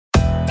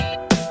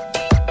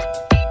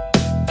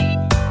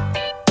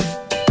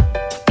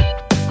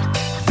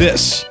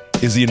This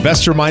is the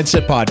Investor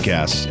Mindset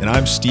Podcast, and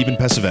I'm Stephen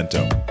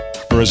Pesavento.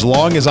 For as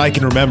long as I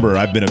can remember,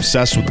 I've been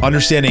obsessed with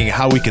understanding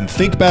how we can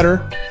think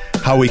better,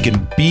 how we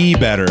can be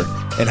better,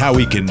 and how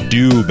we can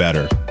do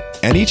better.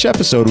 And each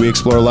episode, we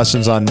explore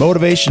lessons on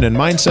motivation and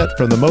mindset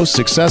from the most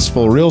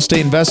successful real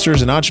estate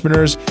investors and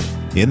entrepreneurs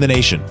in the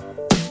nation.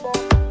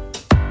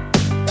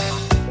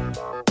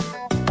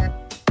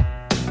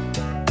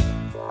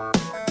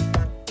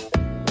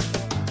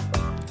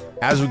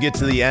 As we get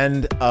to the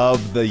end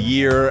of the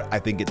year, I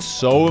think it's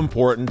so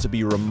important to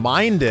be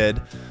reminded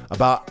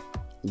about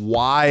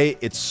why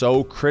it's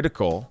so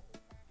critical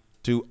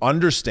to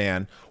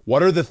understand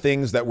what are the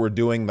things that we're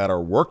doing that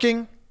are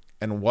working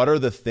and what are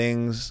the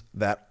things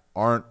that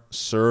aren't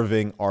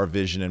serving our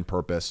vision and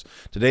purpose.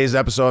 Today's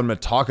episode, I'm going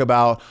to talk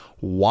about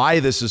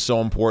why this is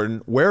so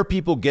important, where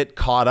people get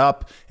caught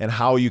up, and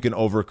how you can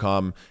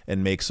overcome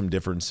and make some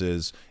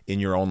differences in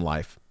your own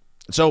life.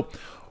 So,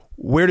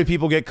 where do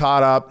people get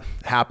caught up?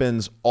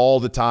 Happens all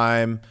the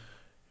time.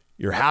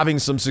 You're having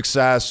some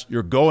success.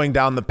 You're going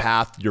down the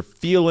path. You're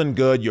feeling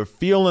good. You're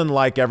feeling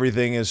like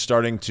everything is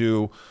starting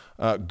to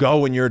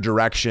go in your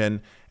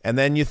direction. And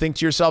then you think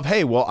to yourself,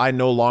 hey, well, I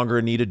no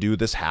longer need to do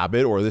this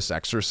habit or this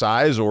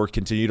exercise or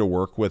continue to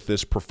work with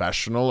this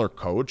professional or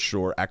coach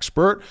or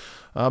expert.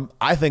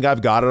 I think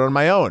I've got it on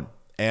my own.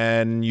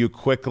 And you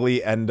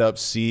quickly end up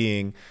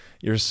seeing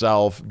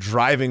yourself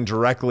driving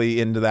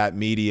directly into that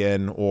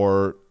median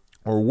or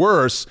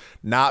worse,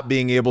 not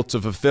being able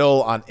to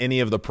fulfill on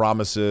any of the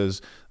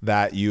promises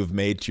that you've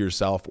made to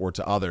yourself or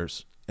to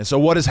others. And so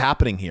what is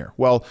happening here?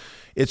 Well,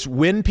 it's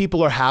when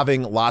people are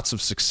having lots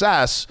of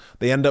success,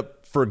 they end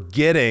up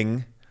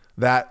forgetting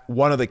that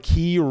one of the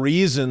key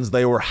reasons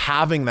they were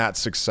having that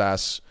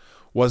success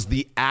was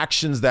the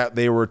actions that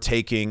they were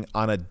taking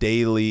on a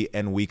daily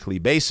and weekly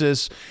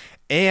basis.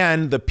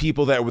 And the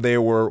people that they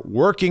were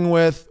working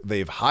with,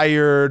 they've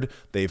hired,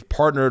 they've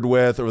partnered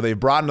with, or they've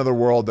brought into the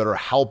world that are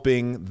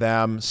helping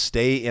them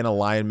stay in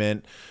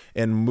alignment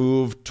and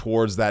move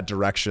towards that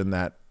direction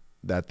that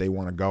they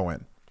want to go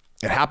in.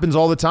 It happens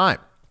all the time.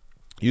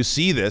 You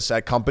see this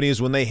at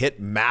companies when they hit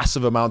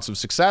massive amounts of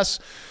success,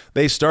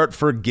 they start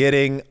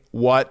forgetting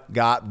what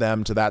got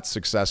them to that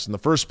success in the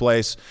first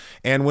place.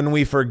 And when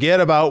we forget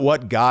about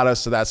what got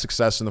us to that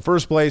success in the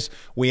first place,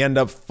 we end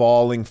up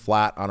falling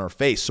flat on our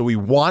face. So we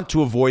want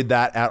to avoid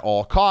that at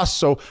all costs.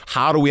 So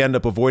how do we end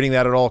up avoiding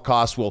that at all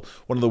costs? Well,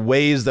 one of the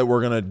ways that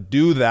we're going to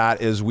do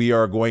that is we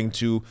are going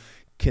to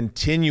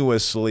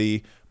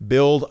continuously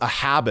build a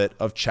habit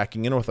of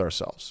checking in with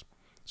ourselves.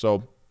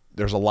 So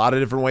there's a lot of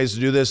different ways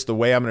to do this. The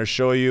way I'm going to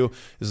show you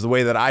is the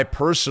way that I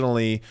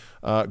personally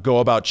go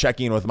about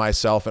checking in with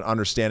myself and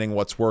understanding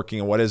what's working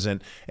and what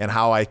isn't, and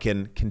how I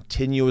can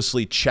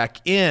continuously check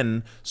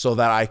in so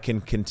that I can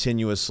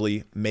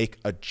continuously make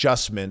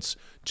adjustments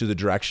to the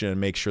direction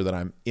and make sure that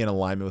I'm in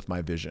alignment with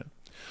my vision.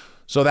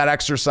 So that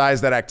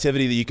exercise, that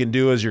activity that you can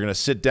do is you're going to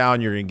sit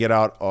down, you're going to get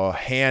out a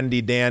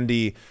handy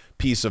dandy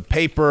piece of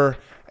paper,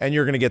 and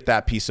you're going to get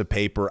that piece of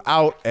paper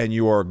out, and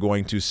you are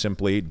going to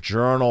simply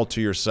journal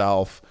to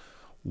yourself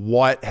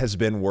what has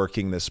been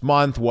working this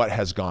month, what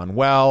has gone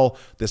well.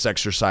 This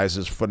exercise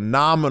is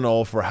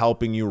phenomenal for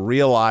helping you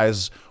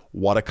realize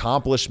what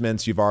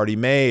accomplishments you've already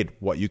made,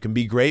 what you can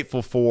be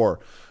grateful for,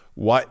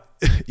 what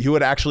you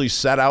would actually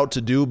set out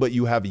to do, but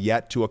you have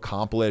yet to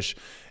accomplish,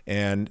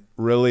 and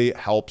really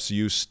helps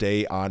you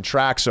stay on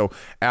track. So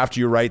after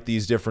you write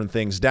these different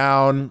things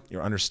down,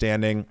 you're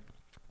understanding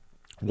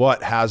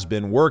what has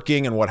been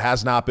working and what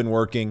has not been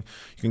working.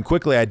 You can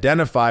quickly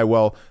identify,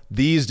 well,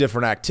 these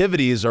different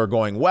activities are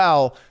going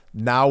well.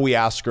 Now we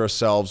ask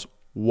ourselves,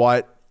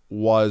 what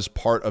was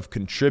part of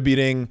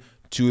contributing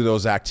to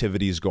those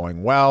activities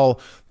going well?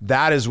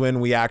 That is when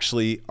we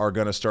actually are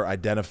going to start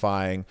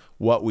identifying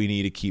what we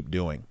need to keep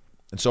doing.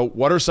 And so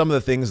what are some of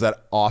the things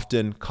that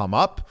often come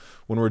up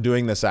when we're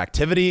doing this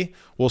activity?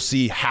 We'll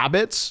see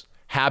habits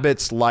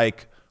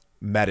like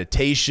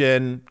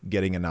meditation,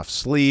 getting enough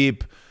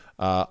sleep,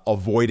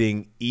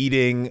 avoiding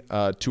eating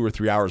 2 or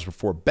 3 hours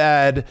before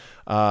bed,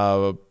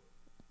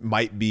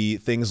 might be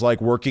things like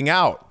working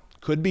out,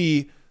 could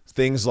be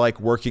things like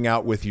working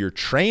out with your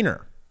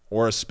trainer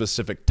or a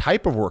specific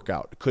type of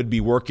workout, could be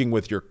working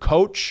with your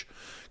coach,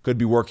 could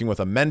be working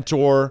with a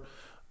mentor,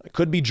 it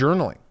could be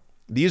journaling.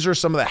 These are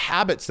some of the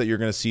habits that you're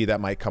going to see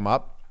that might come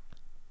up.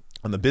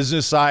 On the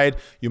business side,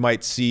 you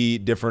might see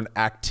different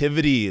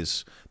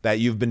activities that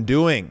you've been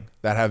doing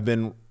that have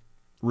been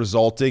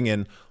resulting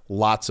in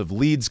lots of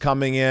leads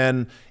coming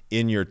in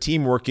your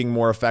team working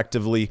more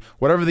effectively.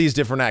 Whatever these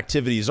different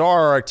activities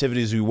are,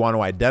 activities we want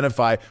to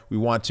identify, we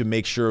want to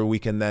make sure we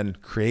can then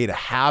create a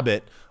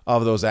habit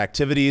of those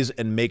activities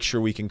and make sure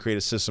we can create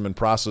a system and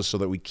process so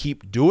that we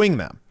keep doing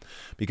them.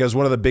 Because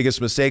one of the biggest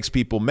mistakes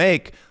people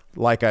make,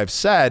 like I've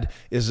said,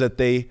 is that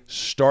they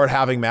start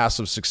having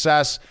massive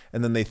success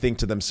and then they think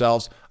to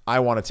themselves,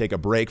 I want to take a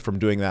break from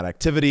doing that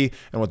activity.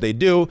 And what they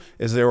do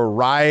is they're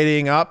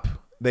riding up,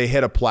 they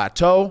hit a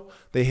plateau,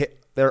 they hit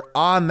they're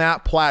on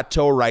that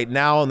plateau right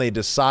now and they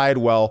decide,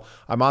 well,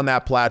 I'm on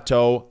that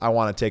plateau, I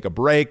want to take a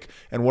break.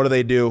 And what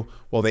do?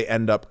 Well, they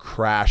end up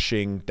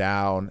crashing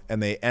down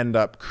and they end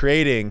up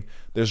creating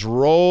this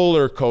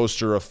roller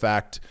coaster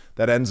effect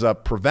that ends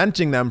up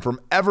preventing them from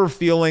ever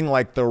feeling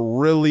like they're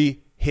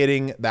really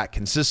hitting that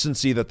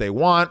consistency that they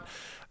want.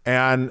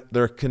 And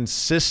they're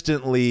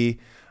consistently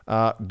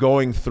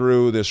going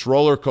through this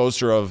roller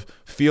coaster of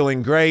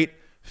feeling great,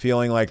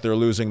 feeling like they're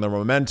losing their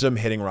momentum,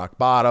 hitting rock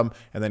bottom,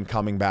 and then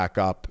coming back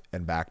up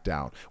and back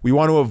down. We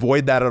want to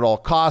avoid that at all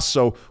costs,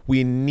 so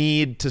we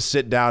need to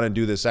sit down and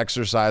do this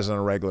exercise on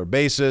a regular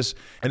basis,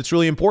 and it's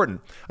really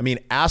important. I mean,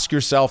 ask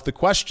yourself the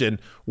question,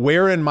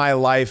 where in my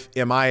life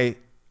am I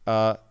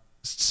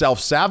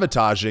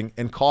self-sabotaging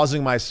and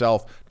causing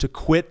myself to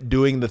quit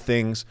doing the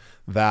things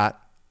that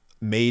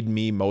made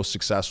me most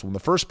successful in the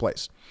first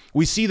place?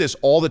 We see this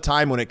all the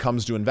time when it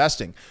comes to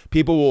investing.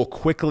 People will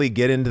quickly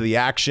get into the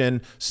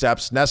action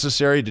steps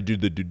necessary to do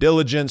the due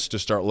diligence, to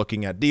start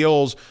looking at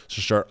deals,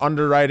 to start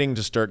underwriting,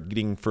 to start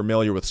getting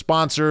familiar with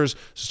sponsors,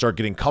 to start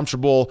getting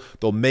comfortable.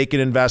 They'll make an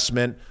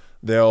investment.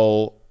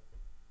 They'll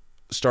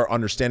start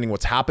understanding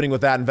what's happening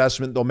with that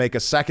investment. They'll make a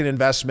second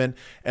investment.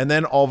 And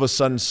then all of a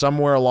sudden,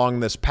 somewhere along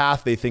this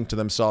path, they think to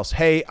themselves,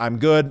 hey, I'm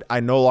good.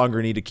 I no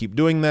longer need to keep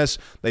doing this.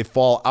 They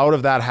fall out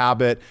of that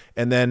habit.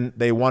 And then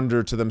they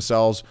wonder to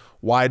themselves,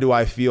 why do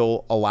I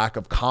feel a lack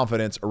of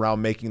confidence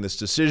around making this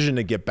decision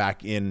to get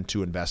back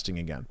into investing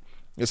again?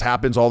 This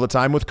happens all the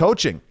time with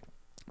coaching.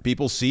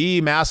 People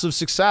see massive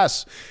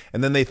success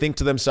and then they think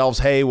to themselves,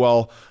 hey,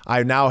 well,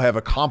 I now have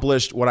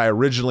accomplished what I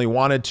originally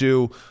wanted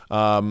to,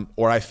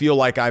 or I feel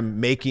like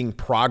I'm making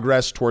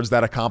progress towards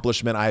that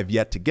accomplishment. I have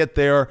yet to get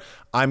there.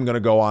 I'm going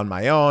to go on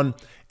my own.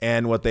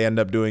 And what they end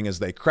up doing is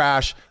they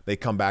crash. They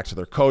come back to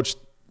their coach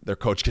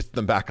gets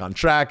them back on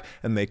track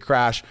and they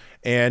crash.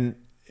 And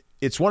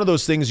it's one of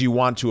those things you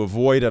want to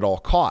avoid at all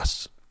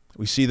costs.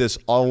 We see this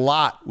a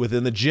lot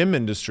within the gym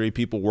industry,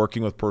 people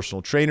working with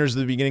personal trainers at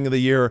the beginning of the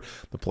year.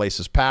 The place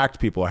is packed.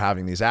 People are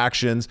having these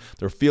actions.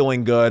 They're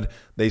feeling good.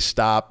 They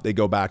stop. They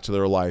go back to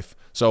their life.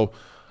 So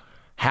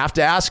have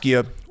to ask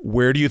you,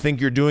 where do you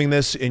think you're doing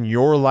this in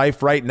your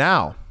life right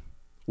now?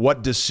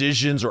 What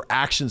decisions or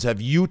actions have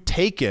you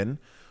taken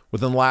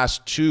within the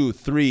last 2,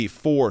 3,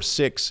 4,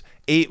 6,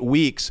 8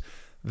 weeks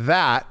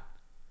that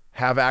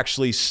have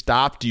actually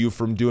stopped you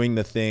from doing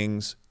the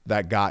things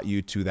that got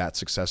you to that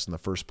success in the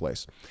first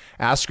place?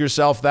 Ask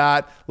yourself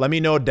that. Let me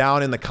know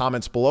down in the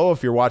comments below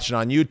if you're watching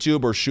on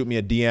YouTube, or shoot me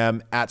a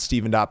DM at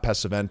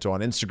Steven.Pesavento on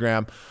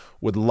Instagram.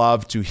 Would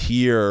love to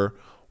hear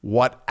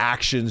what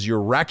actions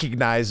you're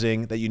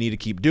recognizing that you need to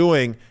keep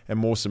doing. And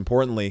most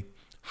importantly,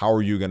 how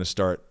are you going to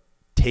start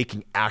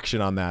taking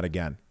action on that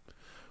again?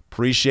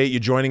 Appreciate you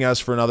joining us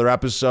for another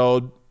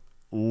episode.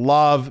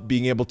 Love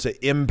being able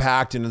to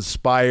impact and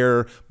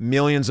inspire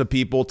millions of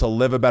people to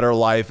live a better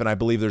life. And I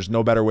believe there's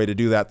no better way to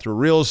do that through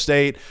real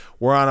estate.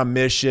 We're on a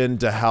mission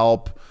to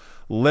help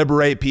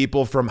liberate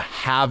people from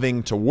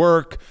having to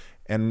work.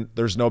 And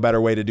there's no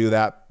better way to do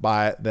that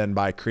than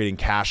by creating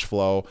cash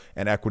flow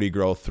and equity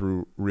growth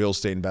through real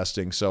estate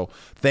investing. So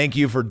thank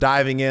you for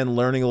diving in,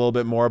 learning a little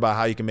bit more about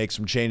how you can make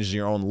some changes in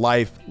your own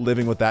life,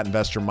 living with that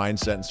investor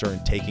mindset and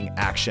starting taking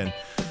action.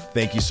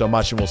 Thank you so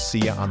much, and we'll see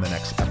you on the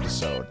next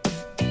episode.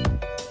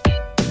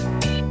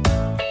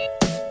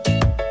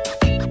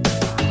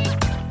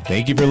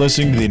 Thank you for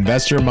listening to the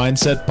Investor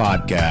Mindset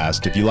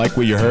Podcast. If you like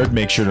what you heard,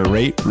 make sure to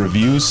rate,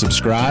 review,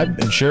 subscribe,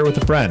 and share it with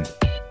a friend.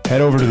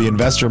 Head over to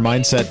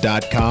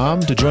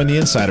theinvestormindset.com to join the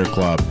Insider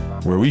Club,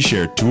 where we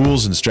share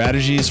tools and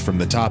strategies from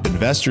the top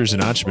investors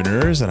and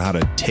entrepreneurs on how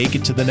to take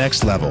it to the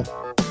next level.